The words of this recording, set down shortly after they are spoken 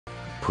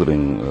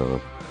putting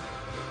a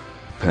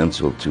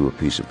pencil to a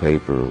piece of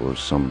paper or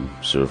some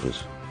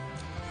surface.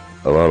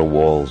 A lot of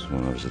walls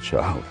when I was a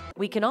child.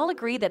 We can all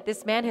agree that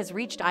this man has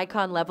reached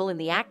icon level in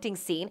the acting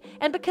scene,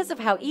 and because of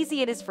how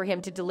easy it is for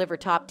him to deliver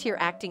top-tier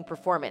acting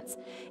performance.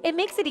 It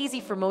makes it easy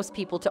for most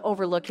people to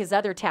overlook his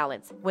other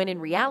talents, when in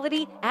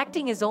reality,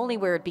 acting is only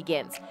where it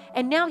begins.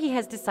 And now he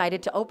has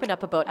decided to open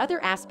up about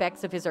other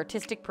aspects of his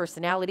artistic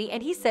personality,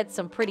 and he said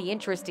some pretty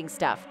interesting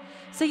stuff.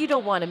 So you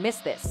don't want to miss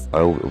this.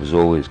 I was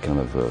always kind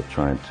of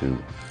trying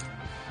to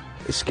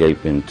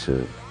escape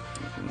into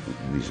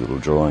these little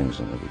drawings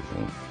and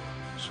everything.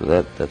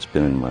 So that's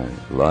been in my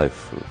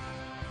life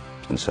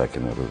since I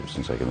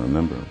can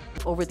remember.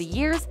 Over the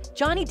years,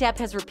 Johnny Depp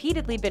has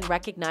repeatedly been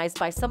recognized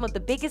by some of the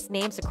biggest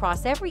names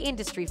across every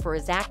industry for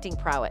his acting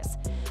prowess.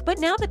 But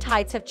now the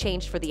tides have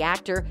changed for the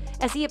actor,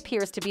 as he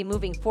appears to be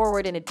moving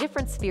forward in a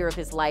different sphere of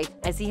his life,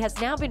 as he has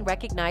now been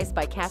recognized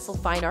by Castle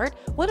Fine Art,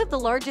 one of the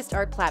largest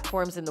art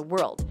platforms in the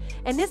world.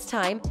 And this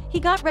time, he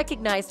got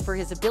recognized for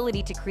his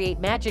ability to create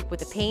magic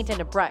with a paint and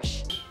a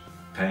brush.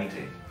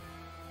 Painting.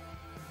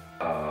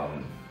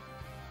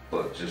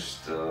 But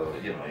just,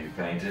 you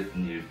paint it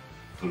and you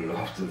put it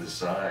off to the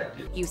side.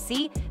 You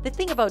see, the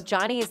thing about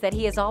Johnny is that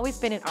he has always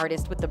been an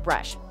artist with the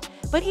brush.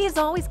 But he has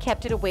always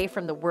kept it away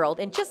from the world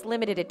and just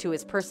limited it to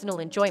his personal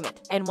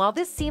enjoyment. And while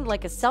this seemed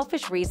like a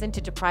selfish reason to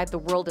deprive the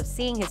world of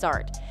seeing his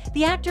art,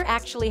 the actor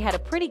actually had a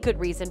pretty good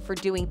reason for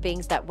doing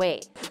things that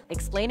way.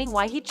 Explaining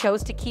why he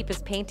chose to keep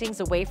his paintings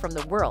away from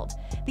the world,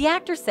 the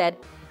actor said,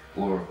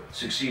 or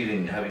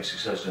having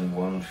success in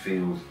one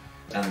field,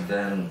 and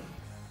then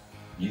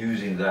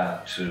using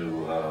that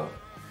to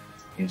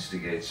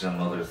instigate some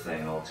other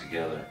thing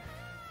altogether.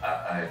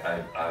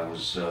 I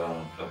was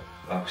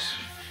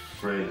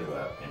afraid of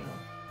that,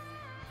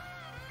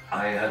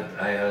 I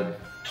had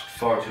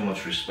far too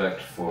much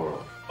respect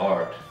for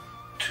art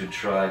to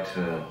try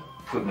to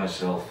put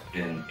myself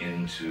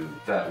into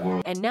that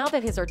world. And now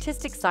that his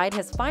artistic side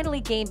has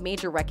finally gained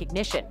major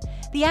recognition,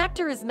 the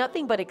actor is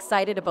nothing but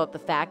excited about the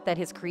fact that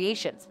his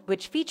creations,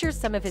 which features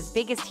some of his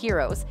biggest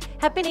heroes,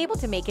 have been able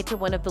to make it to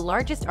one of the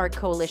largest art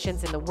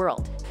coalitions in the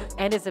world.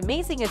 And as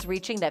amazing as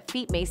reaching that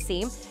feat may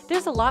seem,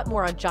 there's a lot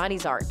more on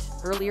Johnny's art.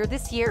 Earlier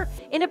this year,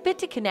 in a bid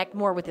to connect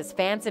more with his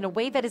fans in a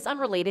way that is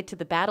unrelated to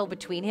the battle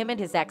between him and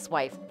his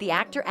ex-wife, the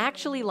actor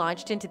actually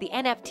launched into the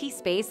NFT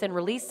space and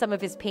released some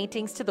of his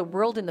paintings to the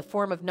world in the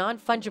form of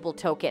non-fungible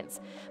tokens.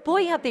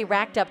 Boy, have they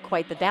racked up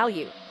quite the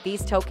value.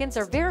 These tokens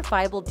are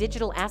verifiable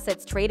digital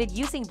assets traded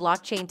using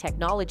blockchain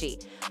technology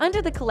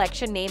under the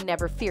collection name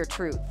Never Fear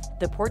Truth.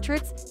 The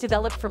portraits,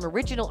 developed from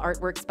original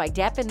artworks by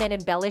Depp and then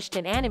embellished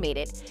and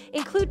animated,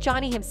 include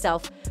Johnny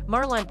himself,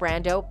 Marlon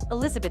Brando,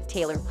 Elizabeth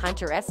Taylor,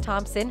 Hunter S.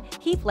 Thompson,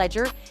 Heath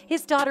Ledger,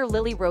 his daughter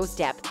Lily Rose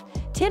Depp,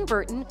 Tim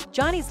Burton,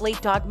 Johnny's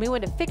late dog Moo,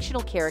 and a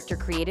fictional character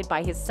created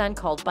by his son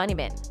called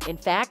Bunnyman. In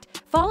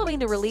fact, following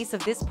the release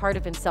of this part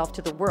of himself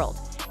to the world,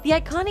 the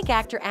iconic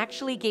actor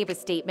actually gave a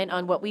statement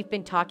on what we've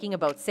been talking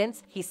about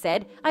since. He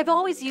said, "I've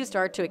always used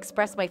art to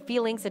express my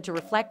feelings and to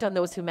reflect on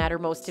those who matter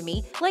most to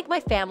me, like my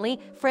family,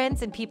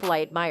 friends, and people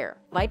I admire.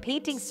 My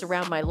paintings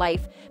surround my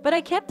life, but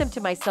I kept them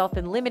to myself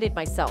and limited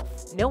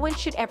myself. No one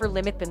should ever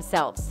limit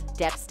themselves."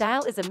 Depp's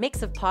style is a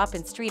mix of pop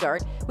and street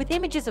art, with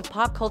images of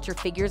pop culture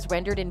figures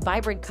rendered in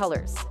vibrant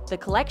colors. The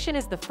collection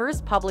is the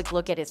first public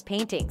look at his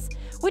paintings,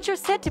 which are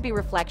said to be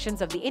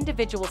reflections of the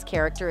individual's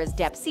character as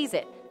Depp sees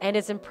it. And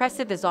as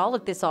impressive as all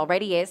of this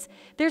already is,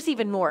 there's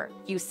even more.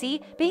 You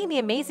see, being the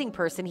amazing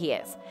person he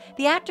is,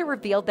 the actor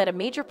revealed that a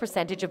major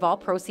percentage of all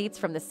proceeds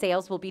from the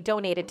sales will be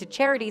donated to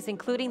charities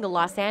including the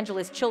Los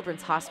Angeles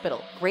Children's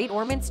Hospital, Great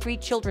Ormond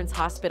Street Children's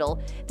Hospital,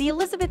 the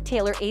Elizabeth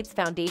Taylor AIDS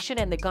Foundation,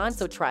 and the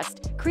Gonzo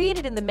Trust,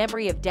 created in the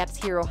memory of Depp's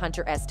hero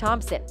Hunter S.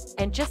 Thompson.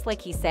 And just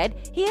like he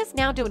said, he has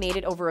now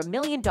donated over $1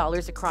 million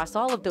across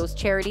all of those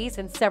charities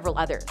and several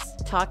others.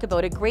 Talk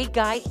about a great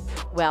guy.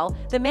 Well,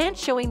 the man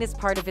showing this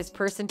part of his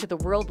person to the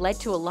world led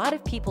to a lot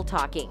of people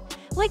talking.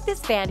 Like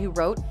this fan who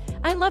wrote,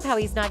 "I love how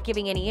he's not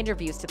giving any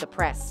interviews to the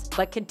press,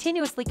 but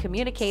continuously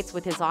communicates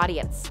with his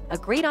audience. A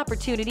great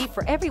opportunity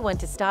for everyone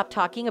to stop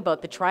talking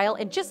about the trial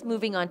and just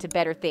moving on to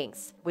better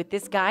things. With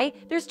this guy,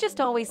 there's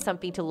just always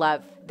something to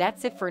love."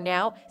 That's it for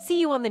now. See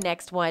you on the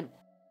next one.